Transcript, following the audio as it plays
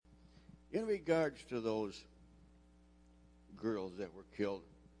In regards to those girls that were killed,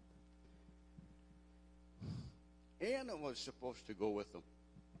 Anna was supposed to go with them.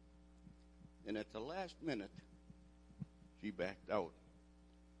 And at the last minute, she backed out.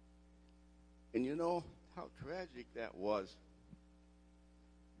 And you know how tragic that was.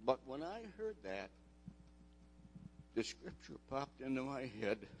 But when I heard that, the scripture popped into my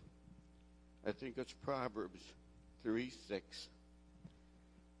head. I think it's Proverbs 3:6.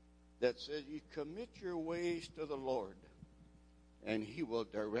 That says, you commit your ways to the Lord, and he will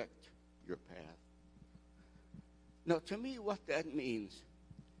direct your path. Now, to me, what that means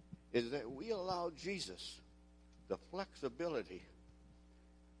is that we allow Jesus the flexibility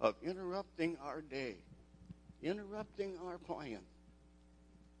of interrupting our day, interrupting our plan,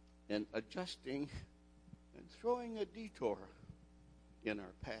 and adjusting and throwing a detour in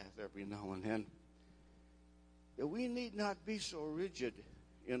our path every now and then. That we need not be so rigid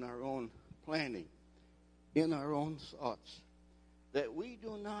in our own planning, in our own thoughts, that we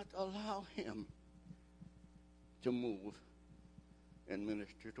do not allow him to move and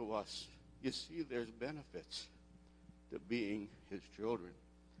minister to us. You see, there's benefits to being his children.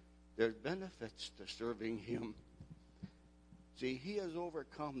 There's benefits to serving him. See, he has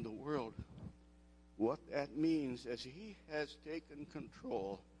overcome the world. What that means is he has taken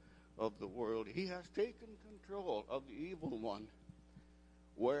control of the world. He has taken control of the evil one.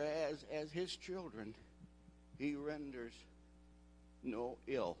 Whereas, as his children, he renders no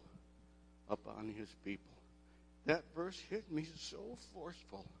ill upon his people. That verse hit me so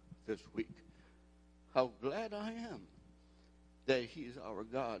forceful this week. How glad I am that he's our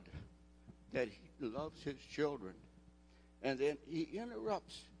God, that he loves his children, and then he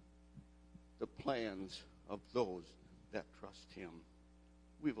interrupts the plans of those that trust him.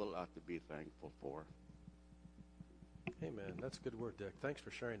 We've a lot to be thankful for. Amen. That's a good word, Dick. Thanks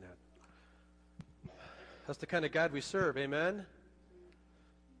for sharing that. That's the kind of God we serve. Amen.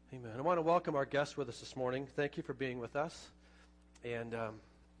 Amen. I want to welcome our guests with us this morning. Thank you for being with us. And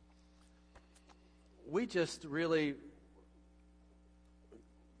we just really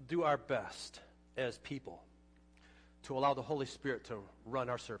do our best as people to allow the Holy Spirit to run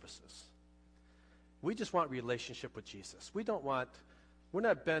our services. We just want relationship with Jesus. We're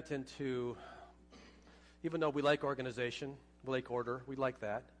not bent into, even though we like organization, we like order, we like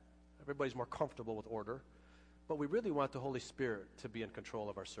that. Everybody's more comfortable with order. But we really want the Holy Spirit to be in control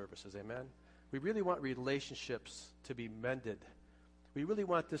of our services, amen? We really want relationships to be mended. We really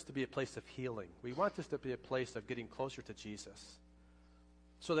want this to be a place of healing. We want this to be a place of getting closer to Jesus.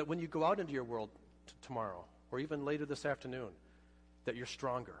 So that when you go out into your world tomorrow, or even later this afternoon, that you're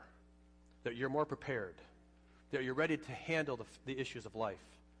stronger, that you're more prepared, that you're ready to handle the issues of life.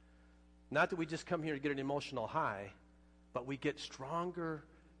 Not that we just come here to get an emotional high, but we get stronger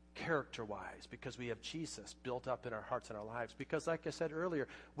character-wise because we have Jesus built up in our hearts and our lives. Because like I said earlier,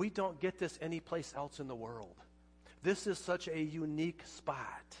 we don't get this anyplace else in the world. This is such a unique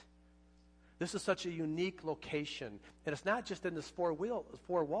spot. This is such a unique location. And it's not just in this four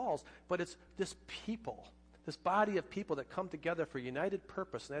walls, but it's this people, this body of people that come together for a united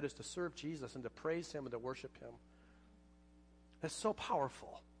purpose, and that is to serve Jesus and to praise him and to worship him. That's so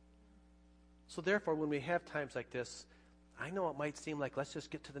powerful. So therefore, when we have times like this, I know it might seem like let's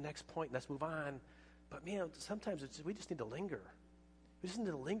just get to the next point and let's move on. But man, sometimes we just need to linger. We just need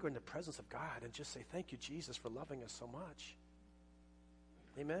to linger in the presence of God and just say, thank you, Jesus, for loving us so much.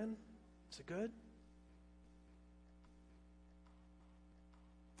 Amen? Is it good?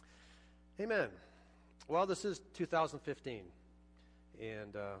 Amen. Well, this is 2015.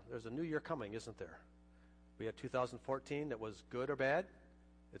 And there's a new year coming, isn't there? We had 2014 that was good or bad.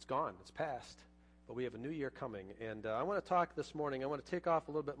 It's gone. It's past. But we have a new year coming. And I want to talk this morning. I want to take off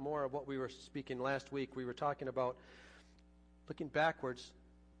a little bit more of what we were speaking last week. We were talking about looking backwards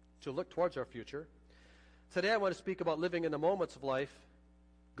to look towards our future. Today I want to speak about living in the moments of life,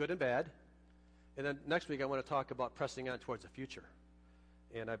 good and bad. And then next week I want to talk about pressing on towards the future.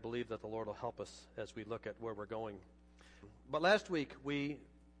 And I believe that the Lord will help us as we look at where we're going. But last week we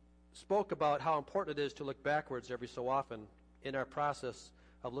spoke about how important it is to look backwards every so often in our process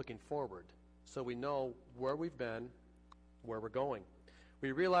of looking forward, so we know where we've been, where we're going.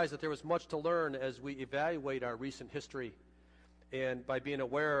 We realized that there was much to learn as we evaluate our recent history and by being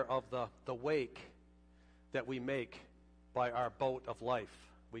aware of the wake that we make by our boat of life.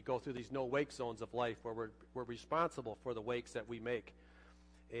 We go through these no-wake zones of life where we're responsible for the wakes that we make.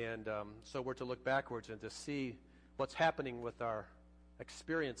 And so we're to look backwards and to see what's happening with our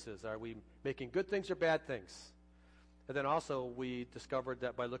experiences. Are we making good things or bad things? And then also we discovered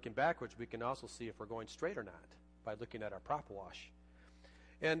that by looking backwards, we can also see if we're going straight or not by looking at our prop wash.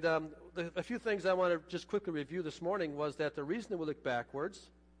 And a few things I want to just quickly review this morning was that the reason that we look backwards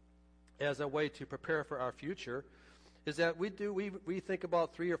as a way to prepare for our future is that we think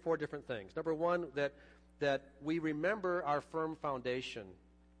about 3 or 4 different things. Number one, that we remember our firm foundation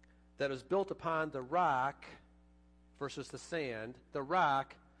that is built upon the rock versus the sand, the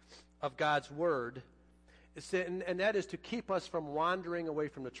rock of God's Word, and that is to keep us from wandering away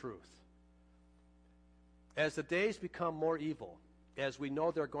from the truth. As the days become more evil, as we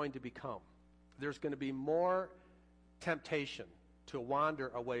know they're going to become, there's going to be more temptation to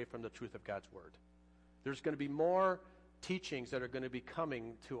wander away from the truth of God's Word. There's going to be more teachings that are going to be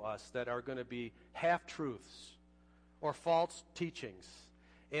coming to us that are going to be half-truths or false teachings.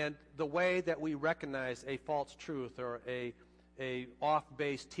 And the way that we recognize a false truth or a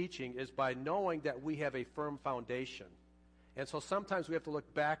off-base teaching is by knowing that we have a firm foundation. And so sometimes we have to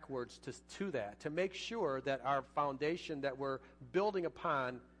look backwards to that, to make sure that our foundation that we're building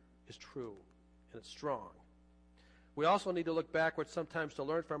upon is true and it's strong. We also need to look backwards sometimes to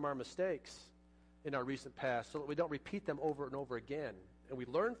learn from our mistakes in our recent past so that we don't repeat them over and over again. And we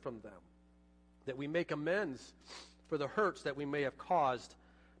learn from them, that we make amends for the hurts that we may have caused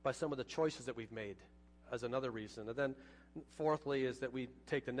by some of the choices that we've made as another reason. And then fourthly is that we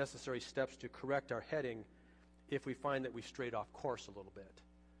take the necessary steps to correct our heading if we find that we strayed off course a little bit.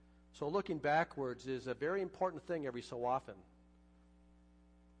 So looking backwards is a very important thing every so often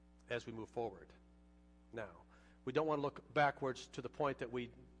as we move forward. Now, we don't want to look backwards to the point that we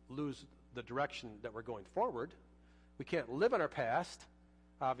lose the direction that we're going forward. We can't live in our past,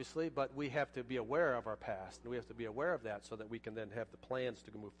 obviously, but we have to be aware of our past, and we have to be aware of that so that we can then have the plans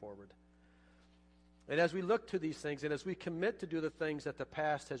to move forward. And as we look to these things, and as we commit to do the things that the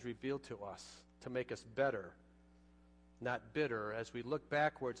past has revealed to us to make us better, not bitter, as we look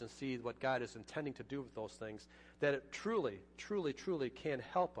backwards and see what God is intending to do with those things, that it truly, truly, truly can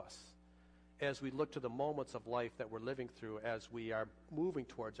help us as we look to the moments of life that we're living through as we are moving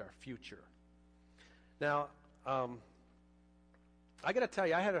towards our future. Now, I got to tell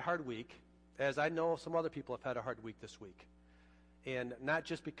you, I had a hard week, as I know some other people have had a hard week this week. And not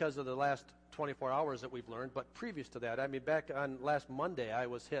just because of the last 24 hours that we've learned, but previous to that. I mean, back on last Monday, I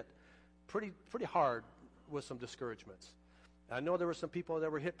was hit pretty hard with some discouragements. I know there were some people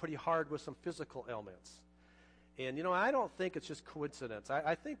that were hit pretty hard with some physical ailments. And, you know, I don't think it's just coincidence.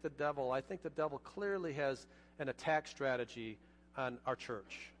 I think the devil clearly has an attack strategy on our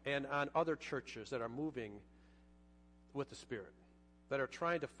church and on other churches that are moving with the Spirit, that are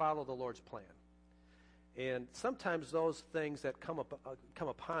trying to follow the Lord's plan. And sometimes those things that come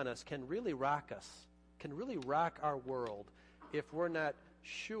upon us can really rock us, can really rock our world if we're not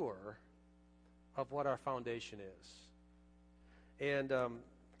sure of what our foundation is.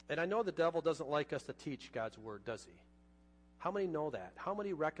 And I know the devil doesn't like us to teach God's Word, does he? How many know that? How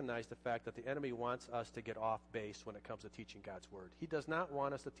many recognize the fact that the enemy wants us to get off base when it comes to teaching God's Word? He does not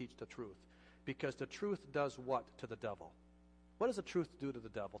want us to teach the truth, because the truth does what to the devil? What does the truth do to the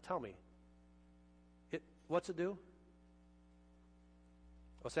devil? Tell me. What's it do?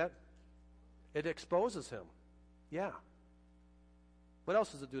 What's that? It exposes him. Yeah. What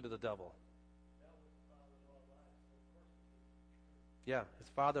else does it do to the devil? Yeah, it's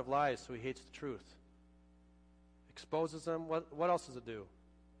father of lies, so he hates the truth. Exposes them. What else does it do?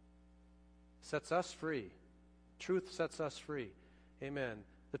 Sets us free. Truth sets us free. Amen.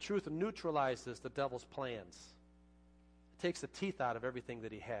 The truth neutralizes the devil's plans. It takes the teeth out of everything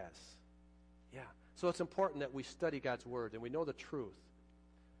that he has. Yeah. So it's important that we study God's Word and we know the truth.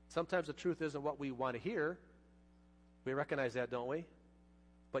 Sometimes the truth isn't what we want to hear. We recognize that, don't we?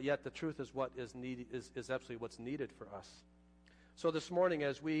 But yet the truth is what is needed, is absolutely what's needed for us. So this morning,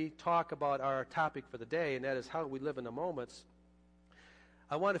 as we talk about our topic for the day, and that is how we live in the moments,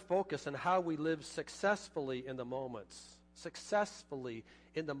 I want to focus on how we live successfully in the moments. Successfully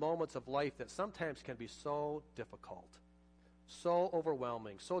in the moments of life that sometimes can be so difficult, so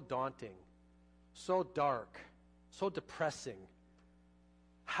overwhelming, so daunting, so dark, so depressing.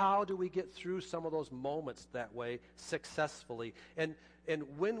 How do we get through some of those moments that way successfully? And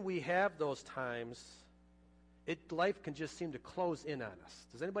when we have those times, life can just seem to close in on us.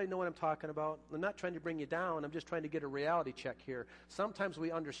 Does anybody know what I'm talking about? I'm not trying to bring you down. I'm just trying to get a reality check here. Sometimes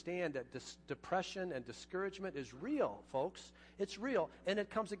we understand that depression and discouragement is real, folks. It's real, and it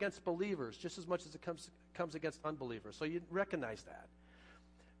comes against believers just as much as it comes against unbelievers. So you recognize that.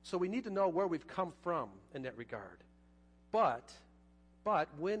 So we need to know where we've come from in that regard. But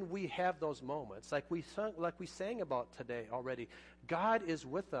when we have those moments, like we sang about today already, God is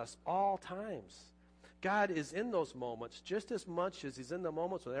with us all times. God is in those moments just as much as he's in the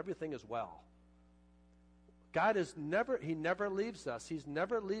moments when everything is well. He never leaves us. He's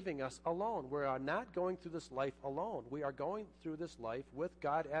never leaving us alone. We are not going through this life alone. We are going through this life with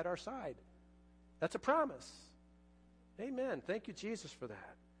God at our side. That's a promise. Amen. Thank you, Jesus, for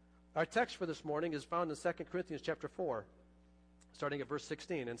that. Our text for this morning is found in 2 Corinthians chapter 4, starting at verse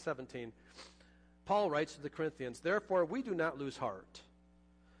 16 and 17. Paul writes to the Corinthians, "Therefore we do not lose heart.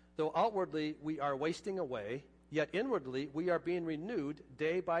 Though outwardly we are wasting away, yet inwardly we are being renewed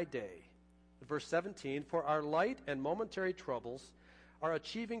day by day." Verse 17, "For our light and momentary troubles are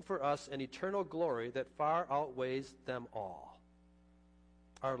achieving for us an eternal glory that far outweighs them all."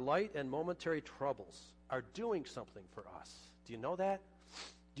 Our light and momentary troubles are doing something for us. Do you know that?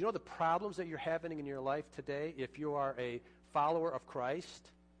 Do you know the problems that you're having in your life today if you are a follower of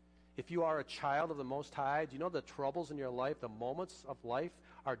Christ? If you are a child of the Most High, do you know the troubles in your life, the moments of life,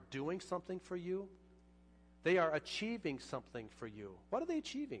 are doing something for you? They are achieving something for you. What are they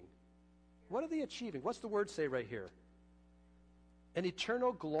achieving? What are they achieving? What's the word say right here? An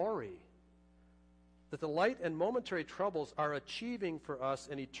eternal glory. That the light and momentary troubles are achieving for us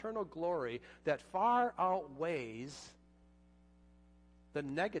an eternal glory that far outweighs the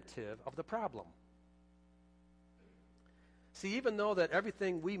negative of the problem. See, even though that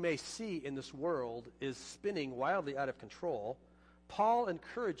everything we may see in this world is spinning wildly out of control, Paul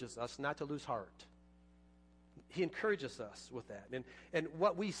encourages us not to lose heart. He encourages us with that. And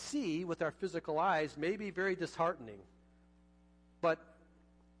what we see with our physical eyes may be very disheartening, but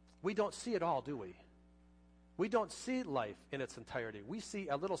we don't see it all, do we? We don't see life in its entirety. We see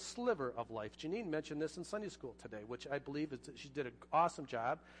a little sliver of life. Janine mentioned this in Sunday school today, which I believe she did an awesome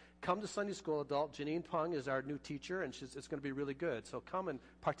job. Come to Sunday school, adult. Janine Pung is our new teacher, and it's going to be really good. So come and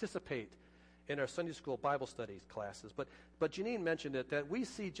participate in our Sunday school Bible studies classes. But Janine mentioned it, that we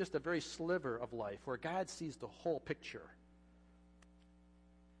see just a very sliver of life where God sees the whole picture.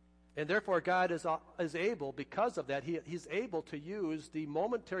 And therefore God is able, because of that, he's able to use the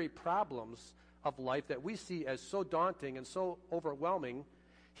momentary problems of life that we see as so daunting and so overwhelming.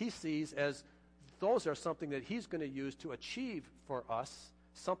 He sees as those are something that he's going to use to achieve for us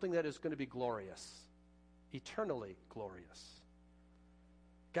something that is going to be glorious, eternally glorious.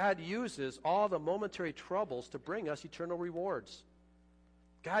 God uses all the momentary troubles to bring us eternal rewards.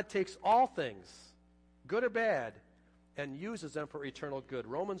 God takes all things, good or bad, and uses them for eternal good.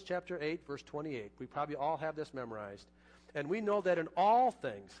 Romans chapter 8, verse 28. We probably all have this memorized. And we know that in all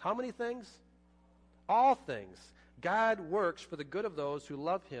things, how many things? All things. God works for the good of those who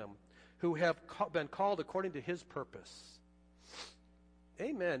love him, who have been called according to his purpose.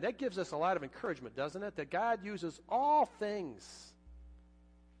 Amen. That gives us a lot of encouragement, doesn't it? That God uses all things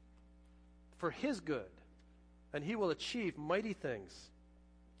for his good, and he will achieve mighty things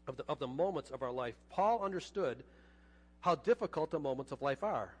of the moments of our life. Paul understood how difficult the moments of life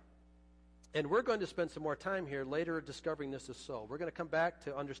are. And we're going to spend some more time here later discovering this is so. We're going to come back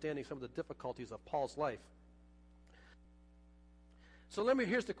to understanding some of the difficulties of Paul's life. So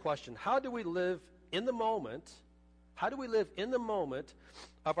here's the question. How do we live in the moment? How do we live in the moment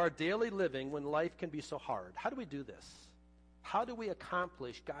of our daily living when life can be so hard? How do we do this? How do we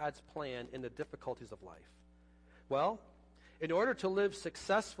accomplish God's plan in the difficulties of life? Well, in order to live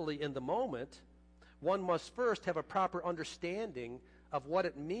successfully in the moment, one must first have a proper understanding of what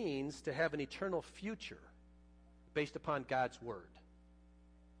it means to have an eternal future based upon God's Word.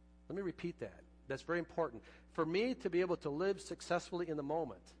 Let me repeat that. That's very important. For me to be able to live successfully in the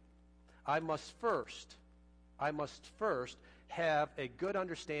moment, I must first have a good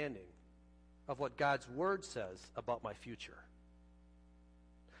understanding of what God's Word says about my future.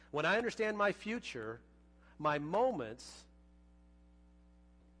 When I understand my future, my moments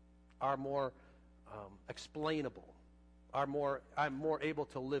are more explainable. I'm more able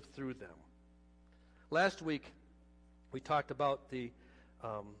to live through them. Last week, we talked about the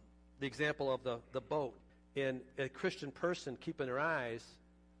example of the boat. And a Christian person keeping their eyes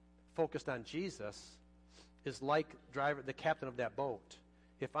focused on Jesus is like the captain of that boat.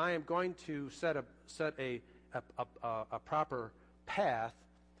 If I am going to set a proper path,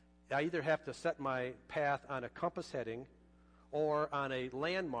 I either have to set my path on a compass heading or on a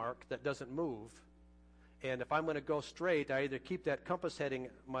landmark that doesn't move. And if I'm going to go straight, I either keep that compass heading,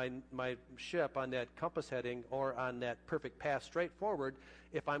 my ship on that compass heading, or on that perfect path straight forward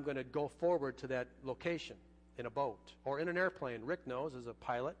if I'm going to go forward to that location in a boat. Or in an airplane. Rick knows, as a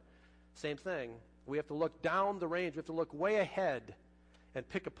pilot, same thing. We have to look down the range. We have to look way ahead and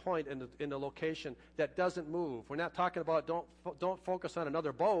pick a point in the location that doesn't move. We're not talking about don't focus on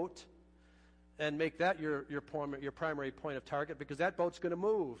another boat and make that your primary point of target, because that boat's going to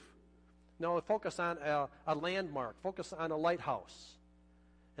move. No, focus on a landmark. Focus on a lighthouse.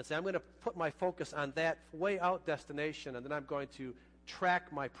 and say, I'm going to put my focus on that way out destination, and then I'm going to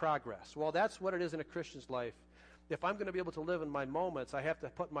track my progress. Well, that's what it is in a Christian's life. If I'm going to be able to live in my moments, I have to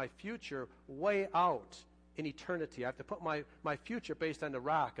put my future way out in eternity. I have to put my future based on the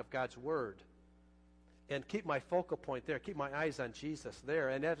rock of God's Word and keep my focal point there, keep my eyes on Jesus there.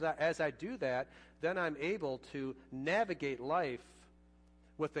 And as I do that, then I'm able to navigate life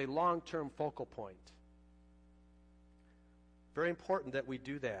with a long-term focal point. Very important that we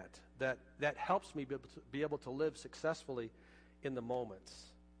do that. That helps me be able to live successfully in the moments.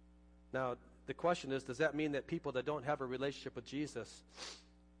 Now, the question is, does that mean that people that don't have a relationship with Jesus,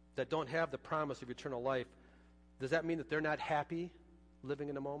 that don't have the promise of eternal life, does that mean that they're not happy living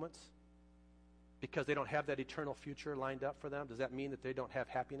in the moments? Because they don't have that eternal future lined up for them? Does that mean that they don't have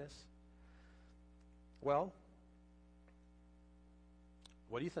happiness? Well,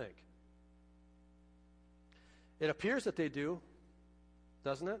 what do you think? It appears that they do,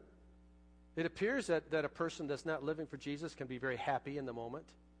 doesn't it? It appears that a person that's not living for Jesus can be very happy in the moment.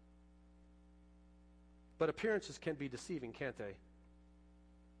 But appearances can be deceiving, can't they?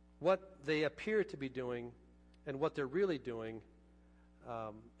 What they appear to be doing and what they're really doing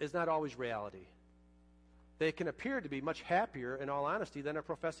is not always reality. They can appear to be much happier, in all honesty, than a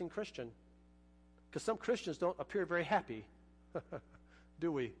professing Christian. Because some Christians don't appear very happy,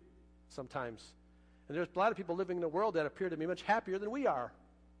 do we, sometimes? And there's a lot of people living in the world that appear to be much happier than we are.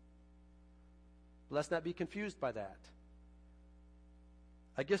 Let's not be confused by that.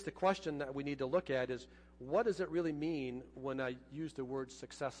 I guess the question that we need to look at is, what does it really mean when I use the word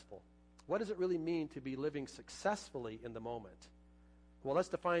successful? What does it really mean to be living successfully in the moment? Well, let's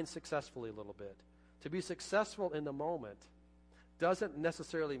define successfully a little bit. To be successful in the moment doesn't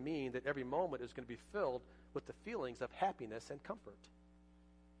necessarily mean that every moment is going to be filled with the feelings of happiness and comfort.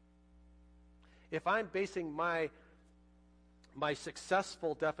 If I'm basing my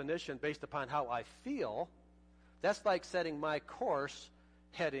successful definition based upon how I feel, that's like setting my course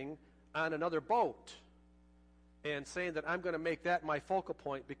heading on another boat and saying that I'm going to make that my focal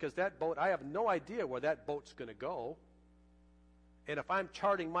point because that boat, I have no idea where that boat's going to go. And if I'm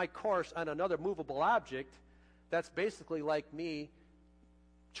charting my course on another movable object, that's basically like me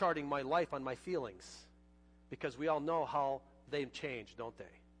charting my life on my feelings, because we all know how they change, don't they?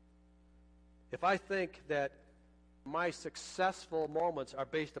 If I think that my successful moments are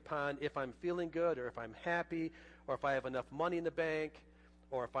based upon if I'm feeling good or if I'm happy or if I have enough money in the bank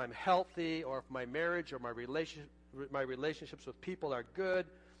or if I'm healthy or if my marriage or my relationships with people are good,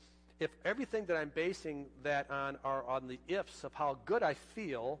 if everything that I'm basing that on are on the ifs of how good I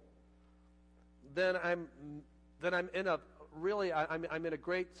feel, then I'm in a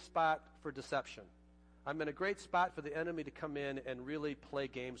great spot for deception. I'm in a great spot for the enemy to come in and really play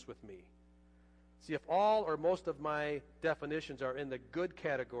games with me. See, if all or most of my definitions are in the good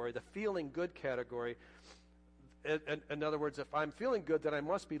category, the feeling good category, in other words, if I'm feeling good, then I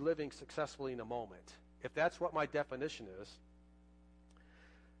must be living successfully in a moment. If that's what my definition is,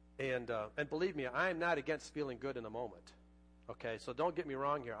 and believe me, I am not against feeling good in the moment. Okay, so don't get me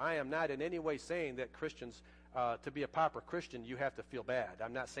wrong here. I am not in any way saying that Christians, to be a proper Christian, you have to feel bad.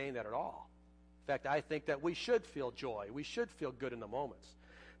 I'm not saying that at all. In fact, I think that we should feel joy. We should feel good in the moments.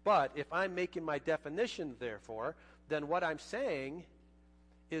 But if I'm making my definition, therefore, then what I'm saying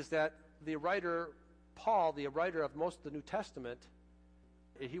is that the writer, Paul, the writer of most of the New Testament,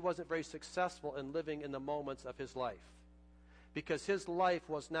 he wasn't very successful in living in the moments of his life, because his life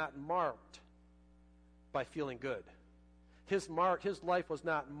was not marked by feeling good. His life was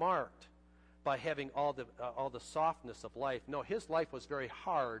not marked by having all the softness of life. No, his life was very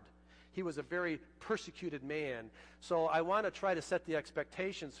hard. He was a very persecuted man. So I want to try to set the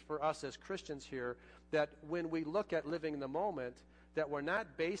expectations for us as Christians here that when we look at living in the moment, that we're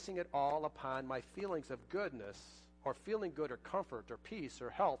not basing it all upon my feelings of goodness or feeling good or comfort or peace or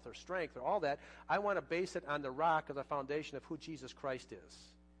health or strength or all that. I want to base it on the rock of the foundation of who Jesus Christ is.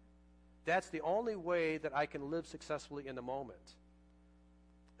 That's the only way that I can live successfully in the moment.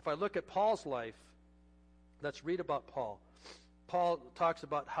 If I look at Paul's life, let's read about Paul. Paul talks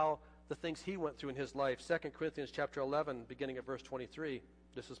about how the things he went through in his life. 2 Corinthians chapter 11, beginning at verse 23.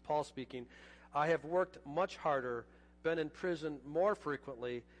 This is Paul speaking. I have worked much harder, been in prison more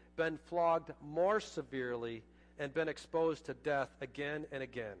frequently, been flogged more severely, and been exposed to death again and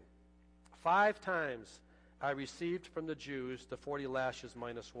again. 5 times I received from the Jews the 40 lashes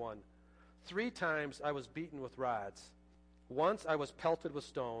minus 1. 3 times I was beaten with rods. Once I was pelted with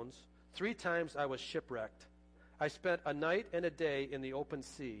stones. 3 times I was shipwrecked. I spent a night and a day in the open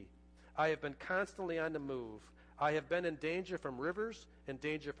sea. I have been constantly on the move. I have been in danger from rivers, in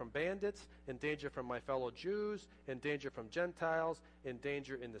danger from bandits, in danger from my fellow Jews, in danger from Gentiles, in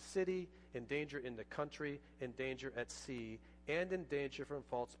danger in the city, in danger in the country, in danger at sea, and in danger from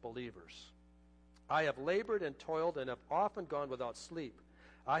false believers. I have labored and toiled and have often gone without sleep.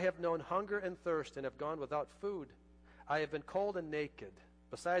 I have known hunger and thirst and have gone without food. I have been cold and naked.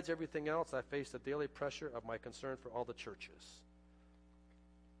 Besides everything else, I face the daily pressure of my concern for all the churches.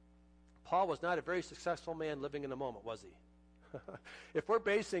 Paul was not a very successful man living in the moment, was he? If we're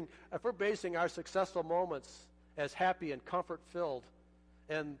basing our successful moments as happy and comfort-filled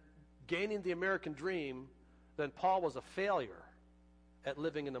and gaining the American dream, then Paul was a failure at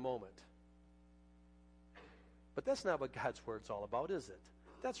living in the moment. But that's not what God's Word's all about, is it?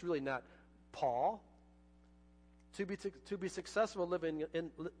 That's really not Paul. To be successful living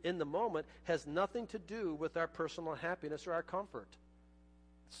in the moment has nothing to do with our personal happiness or our comfort.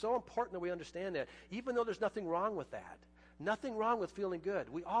 It's so important that we understand that, even though there's nothing wrong with that. Nothing wrong with feeling good.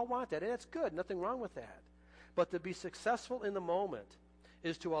 We all want that, and it's good. Nothing wrong with that. But to be successful in the moment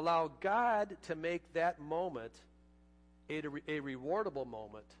is to allow God to make that moment a rewardable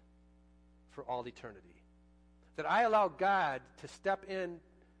moment for all eternity. That I allow God to step in,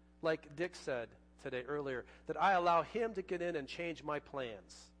 like Dick said today earlier, that I allow him to get in and change my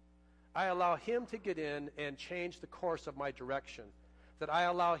plans. I allow him to get in and change the course of my direction. That I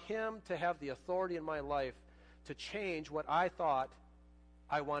allow him to have the authority in my life to change what I thought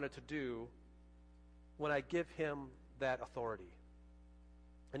I wanted to do when I give him that authority.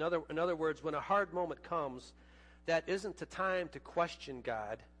 In other words, when a hard moment comes, that isn't the time to question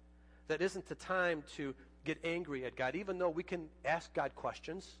God. That isn't the time to get angry at God, even though we can ask God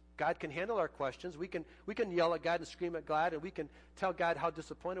questions. God can handle our questions. We can yell at God and scream at God, and we can tell God how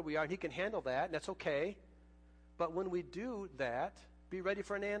disappointed we are, and he can handle that, and that's okay. But when we do that, be ready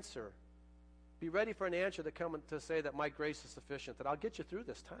for an answer. Be ready for an answer to say that my grace is sufficient, that I'll get you through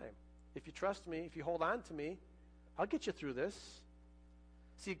this time. If you trust me, if you hold on to me, I'll get you through this.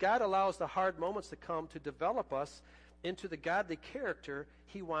 See, God allows the hard moments to come to develop us into the godly character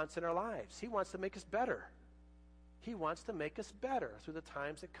he wants in our lives. He wants to make us better. He wants to make us better through the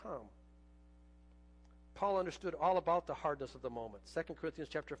times that come. Paul understood all about the hardness of the moment. 2 Corinthians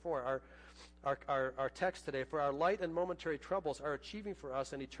chapter 4, our text today, for our light and momentary troubles are achieving for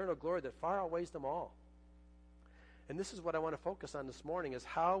us an eternal glory that far outweighs them all. And this is what I want to focus on this morning, is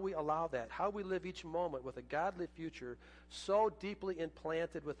how we allow that, how we live each moment with a godly future so deeply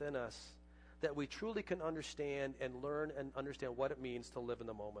implanted within us that we truly can understand and learn and understand what it means to live in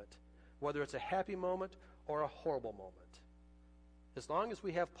the moment, whether it's a happy moment or a horrible moment. As long as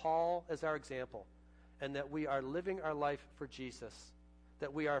we have Paul as our example, and that we are living our life for Jesus,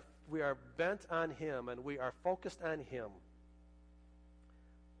 that we are bent on him and we are focused on him,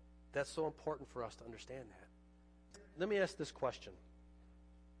 that's so important for us to understand that. Let me ask this question.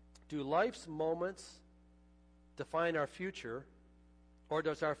 Do life's moments define our future, or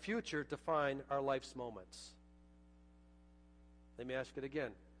does our future define our life's moments? Let me ask it again.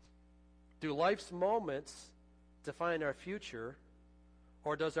 Do life's moments define our future,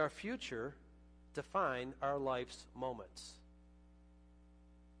 or does our future define our life's moments?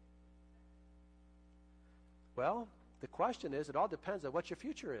 Well, the question is, it all depends on what your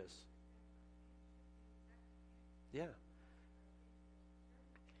future is. Yeah.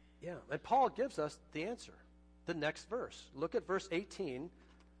 Yeah, and Paul gives us the answer. The next verse. Look at verse 18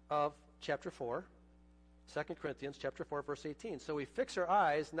 of chapter 4, 2 Corinthians chapter 4, verse 18. So we fix our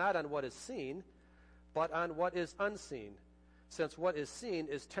eyes not on what is seen, but on what is unseen, since what is seen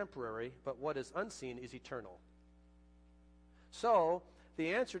is temporary, but what is unseen is eternal. So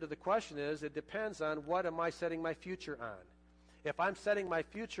the answer to the question is, it depends on what am I setting my future on. If I'm setting my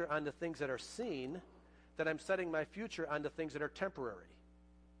future on the things that are seen, then I'm setting my future on the things that are temporary,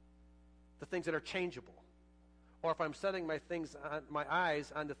 the things that are changeable. Or if I'm setting my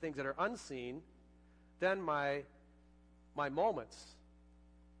eyes on the things that are unseen, then my moments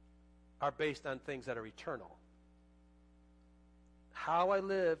are based on things that are eternal. How I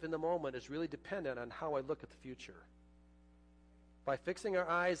live in the moment is really dependent on how I look at the future. By fixing our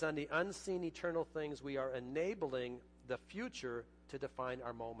eyes on the unseen eternal things, we are enabling the future to define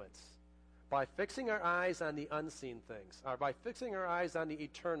our moments. By fixing our eyes on the unseen things, or by fixing our eyes on the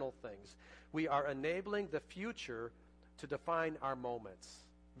eternal things, we are enabling the future to define our moments.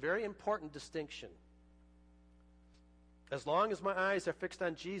 Very important distinction. As long as my eyes are fixed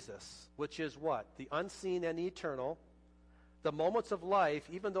on Jesus, which is what? The unseen and the eternal, the moments of life,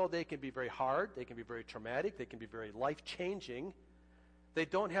 even though they can be very hard, they can be very traumatic, they can be very life-changing, they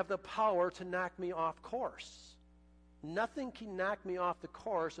don't have the power to knock me off course. Nothing can knock me off the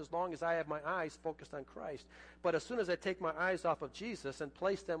course as long as I have my eyes focused on Christ. But as soon as I take my eyes off of Jesus and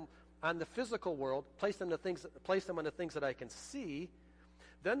place them on the physical world, place them on the things that I can see,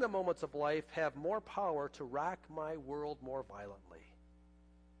 then the moments of life have more power to rock my world more violently.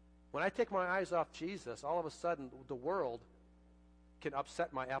 When I take my eyes off Jesus, all of a sudden the world can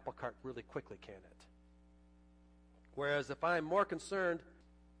upset my apple cart really quickly, can it? Whereas if I'm more concerned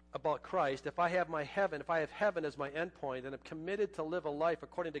about Christ, if I have heaven as my endpoint, and I'm committed to live a life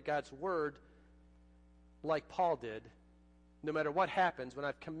according to God's word, like Paul did, no matter what happens, when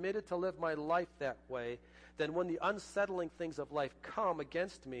I've committed to live my life that way, then when the unsettling things of life come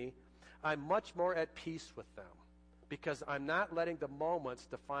against me, I'm much more at peace with them, because I'm not letting the moments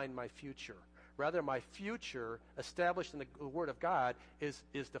define my future. Rather, my future, established in the Word of God, is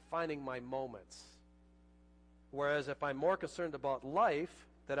defining my moments. Whereas if I'm more concerned about life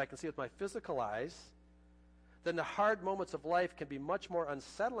that I can see with my physical eyes, then the hard moments of life can be much more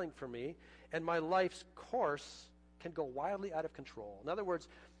unsettling for me, and my life's course can go wildly out of control. In other words,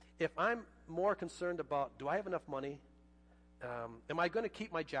 if I'm more concerned about, do I have enough money? Am I going to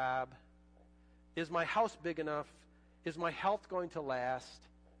keep my job? Is my house big enough? Is my health going to last?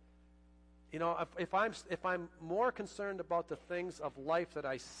 You know, if I'm more concerned about the things of life that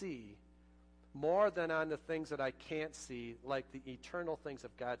I see, more than on the things that I can't see, like the eternal things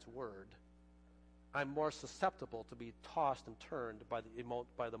of God's Word, I'm more susceptible to be tossed and turned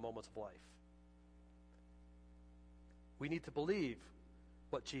by the moments of life. We need to believe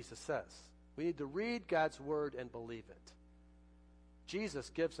what Jesus says. We need to read God's Word and believe it. Jesus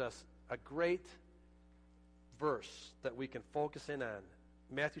gives us a great verse that we can focus in on.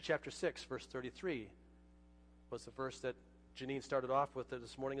 Matthew chapter 6, verse 33 was the verse that Janine started off with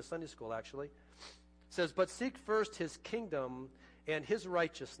this morning in Sunday school, actually. It says, "But seek first his kingdom and his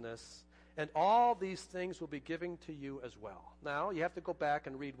righteousness, and all these things will be given to you as well." Now, you have to go back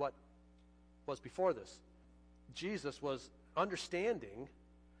and read what was before this. Jesus was understanding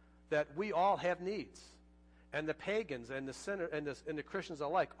that we all have needs, and the pagans and the sinner and the Christians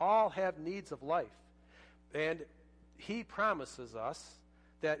alike all have needs of life. And he promises us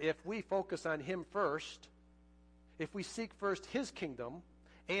that if we focus on him first, if we seek first his kingdom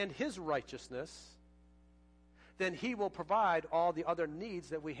and his righteousness, then he will provide all the other needs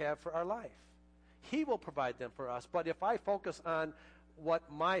that we have for our life. He will provide them for us. But if I focus on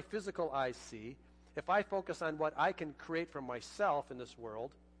what my physical eyes see, if I focus on what I can create for myself in this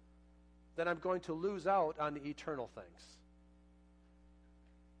world, then I'm going to lose out on the eternal things.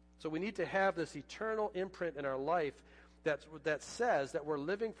 So we need to have this eternal imprint in our life that says that we're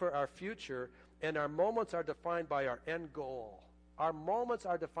living for our future, and our moments are defined by our end goal. Our moments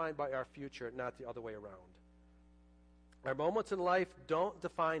are defined by our future, not the other way around. Our moments in life don't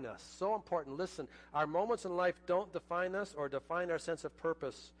define us. So important. Listen, our moments in life don't define us or define our sense of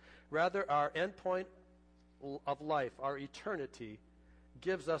purpose. Rather, our end point of life, our eternity,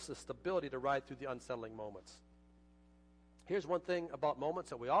 gives us the stability to ride through the unsettling moments. Here's one thing about moments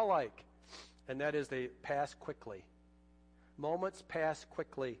that we all like, and that is they pass quickly. Moments pass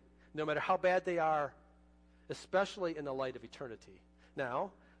quickly, no matter how bad they are, especially in the light of eternity.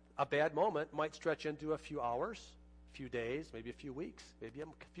 Now, a bad moment might stretch into a few hours, a few days, maybe a few weeks, maybe a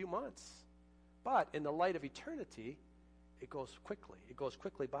few months. But in the light of eternity, it goes quickly. It goes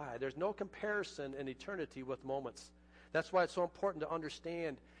quickly by. There's no comparison in eternity with moments. That's why it's so important to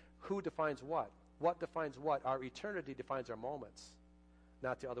understand who defines what. What defines what? Our eternity defines our moments,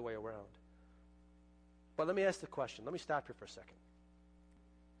 not the other way around. But let me ask the question. Let me stop here for a second.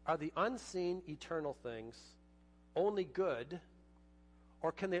 Are the unseen eternal things only good,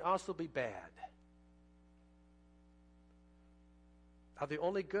 or can they also be bad? Are they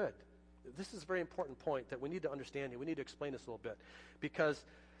only good? This is a very important point that we need to understand here. We need to explain this a little bit. Because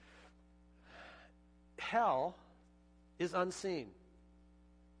hell is unseen.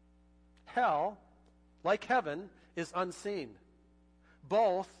 Hell, like heaven, is unseen.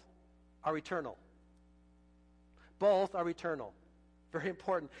 Both are eternal. Both are eternal. Very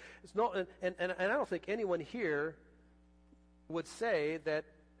important. It's no, and I don't think anyone here would say that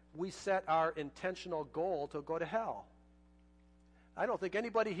we set our intentional goal to go to hell. I don't think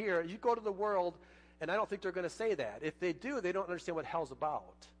anybody here, you go to the world, and I don't think they're going to say that. If they do, they don't understand what hell's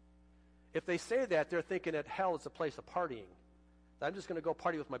about. If they say that, they're thinking that hell is a place of partying. I'm just going to go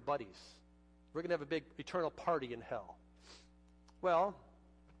party with my buddies. We're going to have a big eternal party in hell. Well,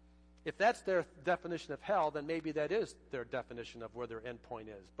 if that's their definition of hell, then maybe that is their definition of where their end point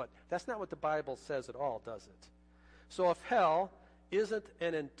is. But that's not what the Bible says at all, does it? So if hell isn't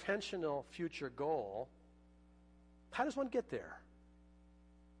an intentional future goal, how does one get there?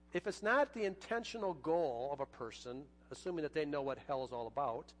 if it's not the intentional goal of a person, assuming that they know what hell is all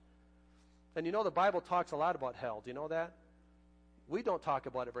about, and you know the Bible talks a lot about hell. Do you know that? We don't talk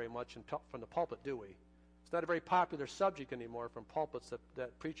about it very much from the pulpit, do we? It's not a very popular subject anymore from pulpits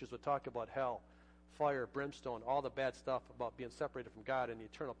that preachers would talk about hell, fire, brimstone, all the bad stuff about being separated from God and the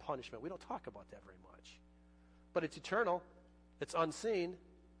eternal punishment. We don't talk about that very much. But it's eternal. It's unseen.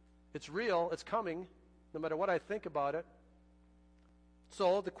 It's real. It's coming, no matter what I think about it.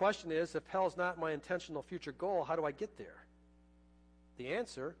 So the question is, if hell's not my intentional future goal, how do I get there? The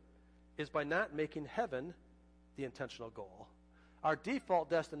answer is by not making heaven the intentional goal. Our default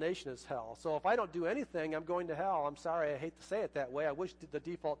destination is hell. So if I don't do anything, I'm going to hell. I'm sorry, I hate to say it that way. I wish the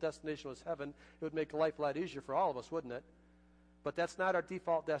default destination was heaven. It would make life a lot easier for all of us, wouldn't it? But that's not our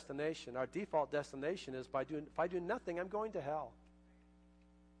default destination. Our default destination is if I do nothing, I'm going to hell.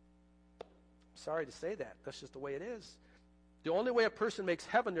 I'm sorry to say that. That's just the way it is. The only way a person makes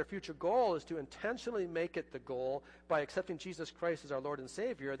heaven their future goal is to intentionally make it the goal by accepting Jesus Christ as our Lord and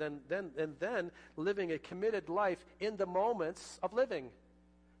Savior, and then living a committed life in the moments of living.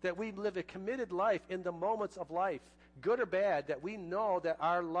 That we live a committed life in the moments of life, good or bad, that we know that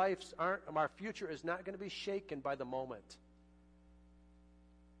our future is not going to be shaken by the moment.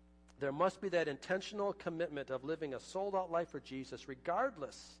 There must be that intentional commitment of living a sold-out life for Jesus,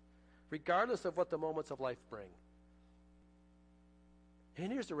 regardless of what the moments of life bring.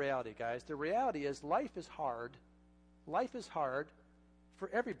 And here's the reality, guys. The reality is life is hard. Life is hard for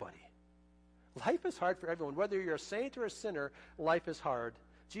everybody. Life is hard for everyone. Whether you're a saint or a sinner, life is hard.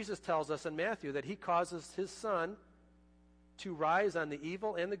 Jesus tells us in Matthew that he causes his sun to rise on the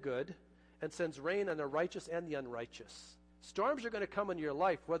evil and the good and sends rain on the righteous and the unrighteous. Storms are going to come into your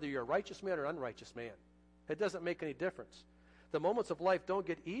life whether you're a righteous man or unrighteous man. It doesn't make any difference. The moments of life don't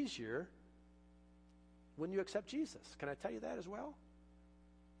get easier when you accept Jesus. Can I tell you that as well?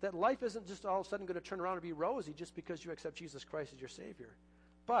 That life isn't just all of a sudden going to turn around and be rosy just because you accept Jesus Christ as your Savior.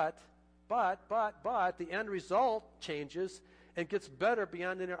 But, the end result changes and gets better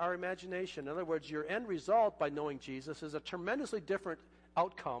beyond our imagination. In other words, your end result by knowing Jesus is a tremendously different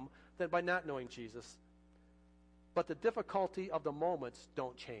outcome than by not knowing Jesus. But the difficulty of the moments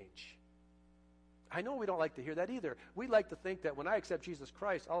don't change. I know we don't like to hear that either. We like to think that when I accept Jesus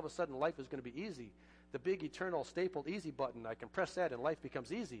Christ, all of a sudden life is going to be easy. The big eternal stapled easy button, I can press that and life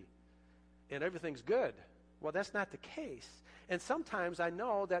becomes easy. And everything's good. Well, that's not the case. And sometimes I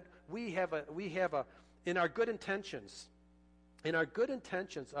know that we have in our good intentions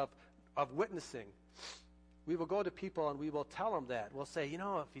of witnessing, we will go to people and we will tell them that. We'll say, if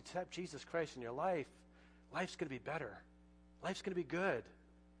you accept Jesus Christ in your life, life's going to be better. Life's going to be good.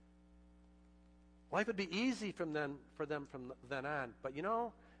 Life would be easy for them from then on. But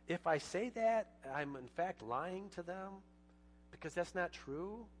if I say that, I'm in fact lying to them because that's not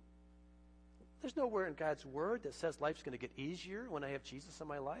true. There's nowhere in God's Word that says life's going to get easier when I have Jesus in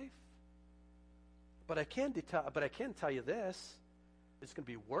my life. But I can tell you this. It's going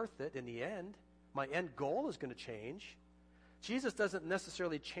to be worth it in the end. My end goal is going to change. Jesus doesn't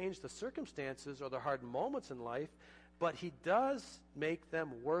necessarily change the circumstances or the hard moments in life, but he does make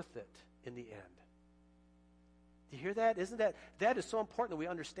them worth it in the end. Do you hear that? That is so important that we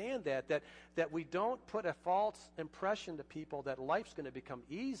understand that we don't put a false impression to people that life's going to become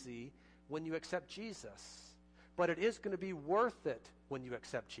easy when you accept Jesus. But it is going to be worth it when you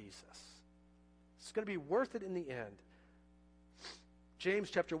accept Jesus. It's going to be worth it in the end. James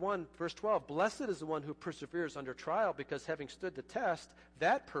chapter 1, verse 12, blessed is the one who perseveres under trial, because having stood the test,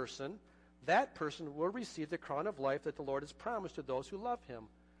 that person will receive the crown of life that the Lord has promised to those who love him.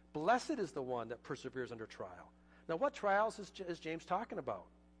 Blessed is the one that perseveres under trial. Now, what trials is James talking about?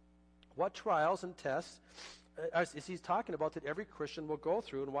 What trials and tests is he talking about that every Christian will go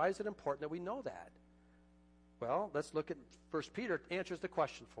through, and why is it important that we know that? Well, let's look at 1 Peter answers the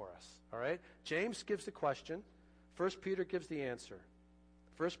question for us, all right? James gives the question. 1 Peter gives the answer.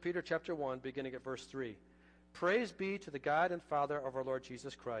 1 Peter chapter 1, beginning at verse 3. Praise be to the God and Father of our Lord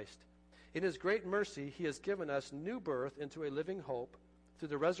Jesus Christ. In his great mercy, he has given us new birth into a living hope through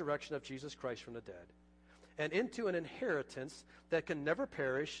the resurrection of Jesus Christ from the dead, and into an inheritance that can never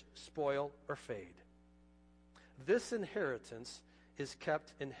perish, spoil, or fade. This inheritance is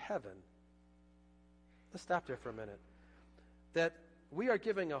kept in heaven. Let's stop there for a minute. That we are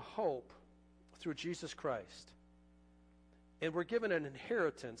giving a hope through Jesus Christ. And we're given an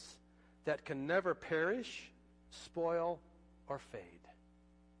inheritance that can never perish, spoil, or fade.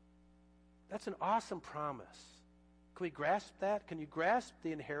 That's an awesome promise. Can we grasp that? Can you grasp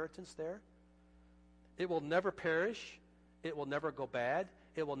the inheritance there? It will never perish. It will never go bad.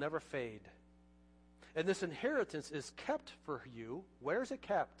 It will never fade. And this inheritance is kept for you. Where is it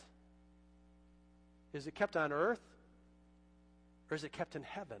kept? Is it kept on earth? Or is it kept in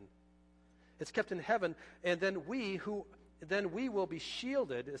heaven? It's kept in heaven, and then we will be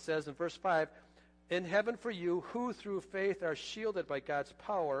shielded, it says in verse 5, in heaven for you, who through faith are shielded by God's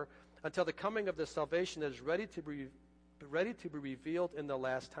power until the coming of the salvation that is ready to be revealed in the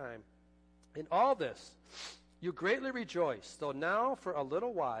last time. In all this, you greatly rejoice, though now for a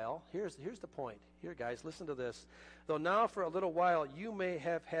little while, here's the point. Here, guys, listen to this. Though now for a little while you may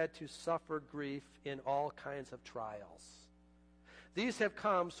have had to suffer grief in all kinds of trials. These have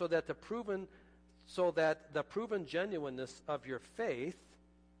come so that the proven genuineness of your faith,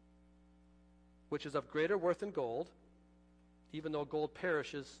 which is of greater worth than gold, even though gold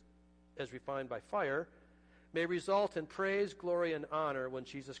perishes as refined by fire, may result in praise, glory, and honor when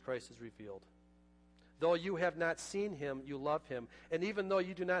Jesus Christ is revealed. Though you have not seen him, you love him. And even though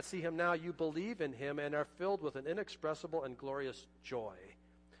you do not see him now, you believe in him and are filled with an inexpressible and glorious joy.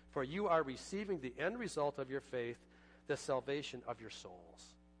 For you are receiving the end result of your faith, the salvation of your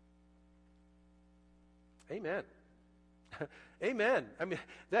souls. Amen. Amen. I mean,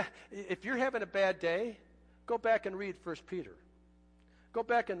 if you're having a bad day, go back and read 1 Peter. Go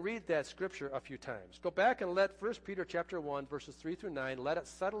back and read that scripture a few times. Go back and let 1 Peter chapter 1, verses 3 through 9, let it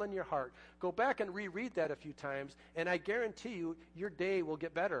settle in your heart. Go back and reread that a few times, and I guarantee you, your day will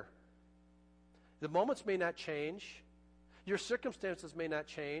get better. The moments may not change. Your circumstances may not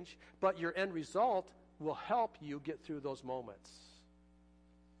change, but your end result will help you get through those moments.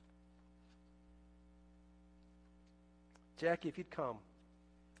 Jackie, if you'd come,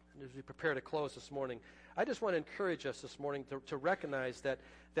 as we prepare to close this morning, I just want to encourage us this morning to recognize that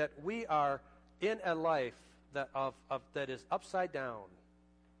we are in a life that is upside down.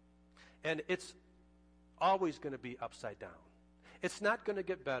 And it's always going to be upside down. It's not going to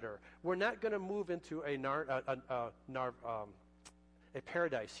get better. We're not going to move into a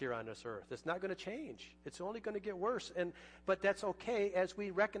paradise here on this earth. It's not going to change. It's only going to get worse. But that's okay as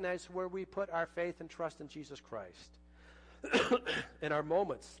we recognize where we put our faith and trust in Jesus Christ. And our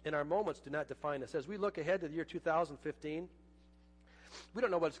moments do not define us. As we look ahead to the year 2015, we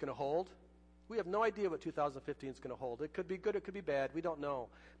don't know what it's going to hold. We have no idea what 2015 is going to hold. It could be good, it could be bad. We don't know.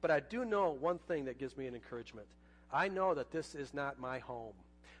 But I do know one thing that gives me an encouragement. I know that this is not my home,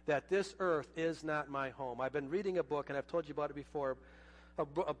 that this earth is not my home. I've been reading a book, and I've told you about it before,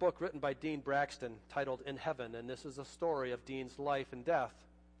 a book written by Dean Braxton titled In Heaven, and this is a story of Dean's life and death.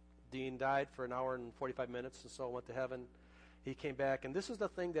 Dean died for an hour and 45 minutes, and so went to heaven. He came back, and this is the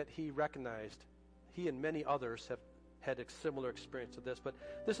thing that he recognized. He and many others have had a similar experience to this, but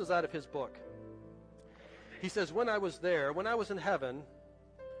this is out of his book. He says, when I was in heaven,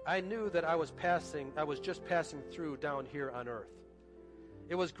 I knew that I was just passing through down here on earth.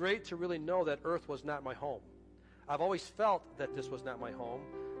 It was great to really know that earth was not my home. I've always felt that this was not my home,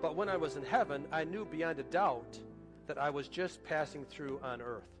 but when I was in heaven, I knew beyond a doubt that I was just passing through on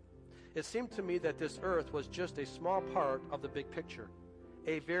earth. It seemed to me that this earth was just a small part of the big picture,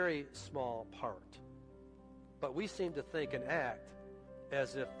 a very small part. But we seem to think and act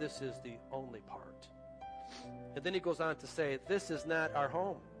as if this is the only part. And then he goes on to say, this is not our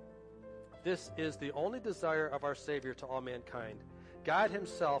home. This is the only desire of our Savior to all mankind. God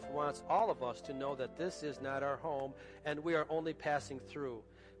himself wants all of us to know that this is not our home and we are only passing through.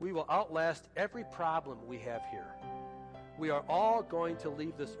 We will outlast every problem we have here. We are all going to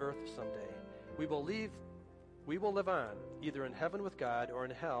leave this earth someday. We will live on, either in heaven with God or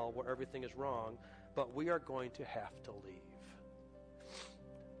in hell where everything is wrong, but we are going to have to leave.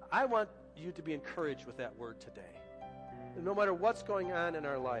 I want you to be encouraged with that word today. No matter what's going on in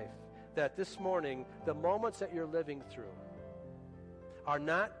our life, that this morning, the moments that you're living through are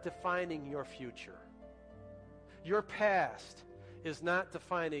not defining your future. Your past is not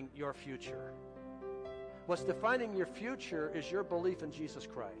defining your future. What's defining your future is your belief in Jesus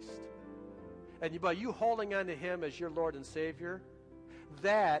Christ. And by you holding on to him as your Lord and Savior,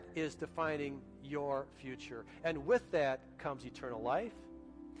 that is defining your future. And with that comes eternal life,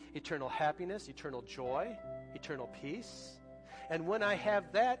 eternal happiness, eternal joy, eternal peace. And when I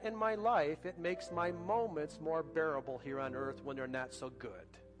have that in my life, it makes my moments more bearable here on earth when they're not so good.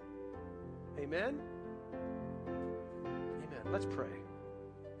 Amen? Amen. Let's pray.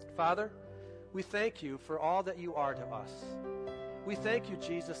 Father, we thank you for all that you are to us. We thank you,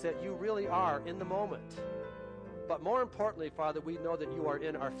 Jesus, that you really are in the moment. But more importantly, Father, we know that you are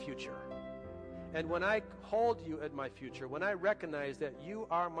in our future. And when I hold you in my future, when I recognize that you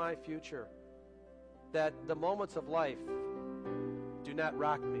are my future, that the moments of life do not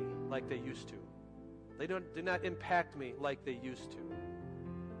rock me like they used to. They do not impact me like they used to.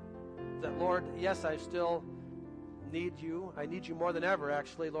 that, Lord, yes, I still need you. I need you more than ever,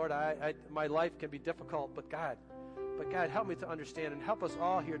 actually. Lord, my life can be difficult, but God, help me to understand, and help us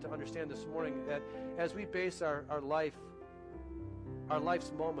all here to understand this morning that as we base our life's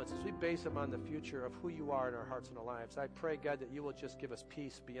moments, as we base them on the future of who you are in our hearts and our lives, I pray, God, that you will just give us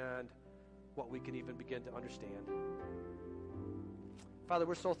peace beyond what we can even begin to understand. Father,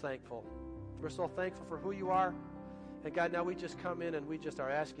 we're so thankful. We're so thankful for who you are. And God, now we just come in and we just are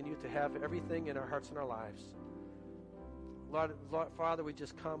asking you to have everything in our hearts and our lives. Lord, Father, we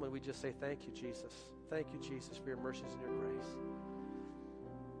just come and we just say thank you, Jesus. Thank you, Jesus, for your mercies and your grace.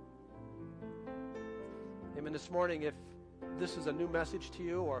 Amen. This morning, if this is a new message to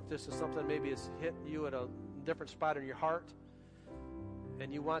you, or if this is something maybe has hit you at a different spot in your heart,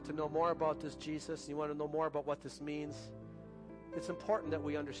 and you want to know more about this Jesus, you want to know more about what this means, it's important that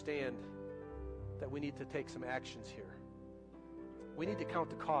we understand that we need to take some actions here. We need to count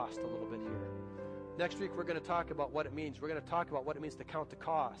the cost a little bit here. Next week, we're going to talk about what it means. We're going to talk about what it means to count the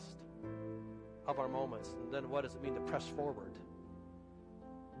cost of our moments, and then what does it mean to press forward.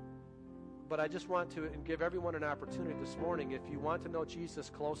 But I just want to give everyone an opportunity this morning. If you want to know Jesus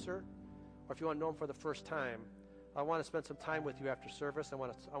closer, or if you want to know him for the first time, I want to spend some time with you after service. I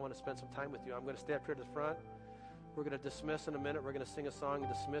want to spend some time with you. I'm going to stay up here to the front. We're going to dismiss in a minute. We're going to sing a song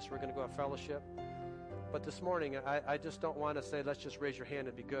and dismiss. We're going to go have fellowship. But this morning, I just don't want to say, let's just raise your hand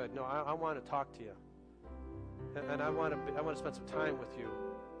and be good. No, I want to talk to you. And I want to spend some time with you,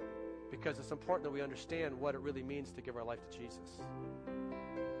 because it's important that we understand what it really means to give our life to Jesus.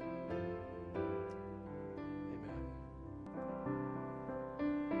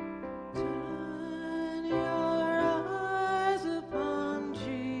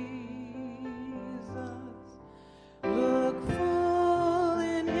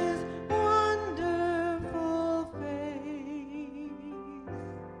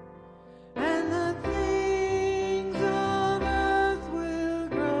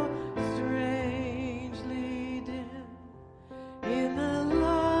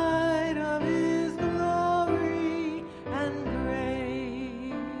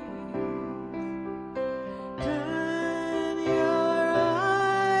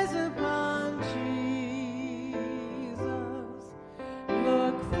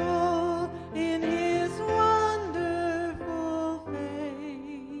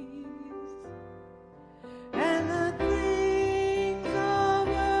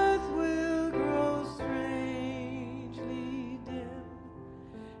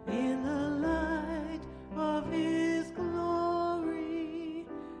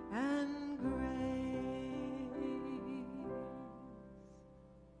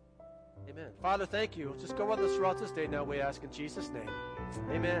 Father, thank you. Just go with us throughout this day now, we ask in Jesus' name.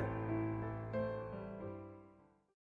 Amen.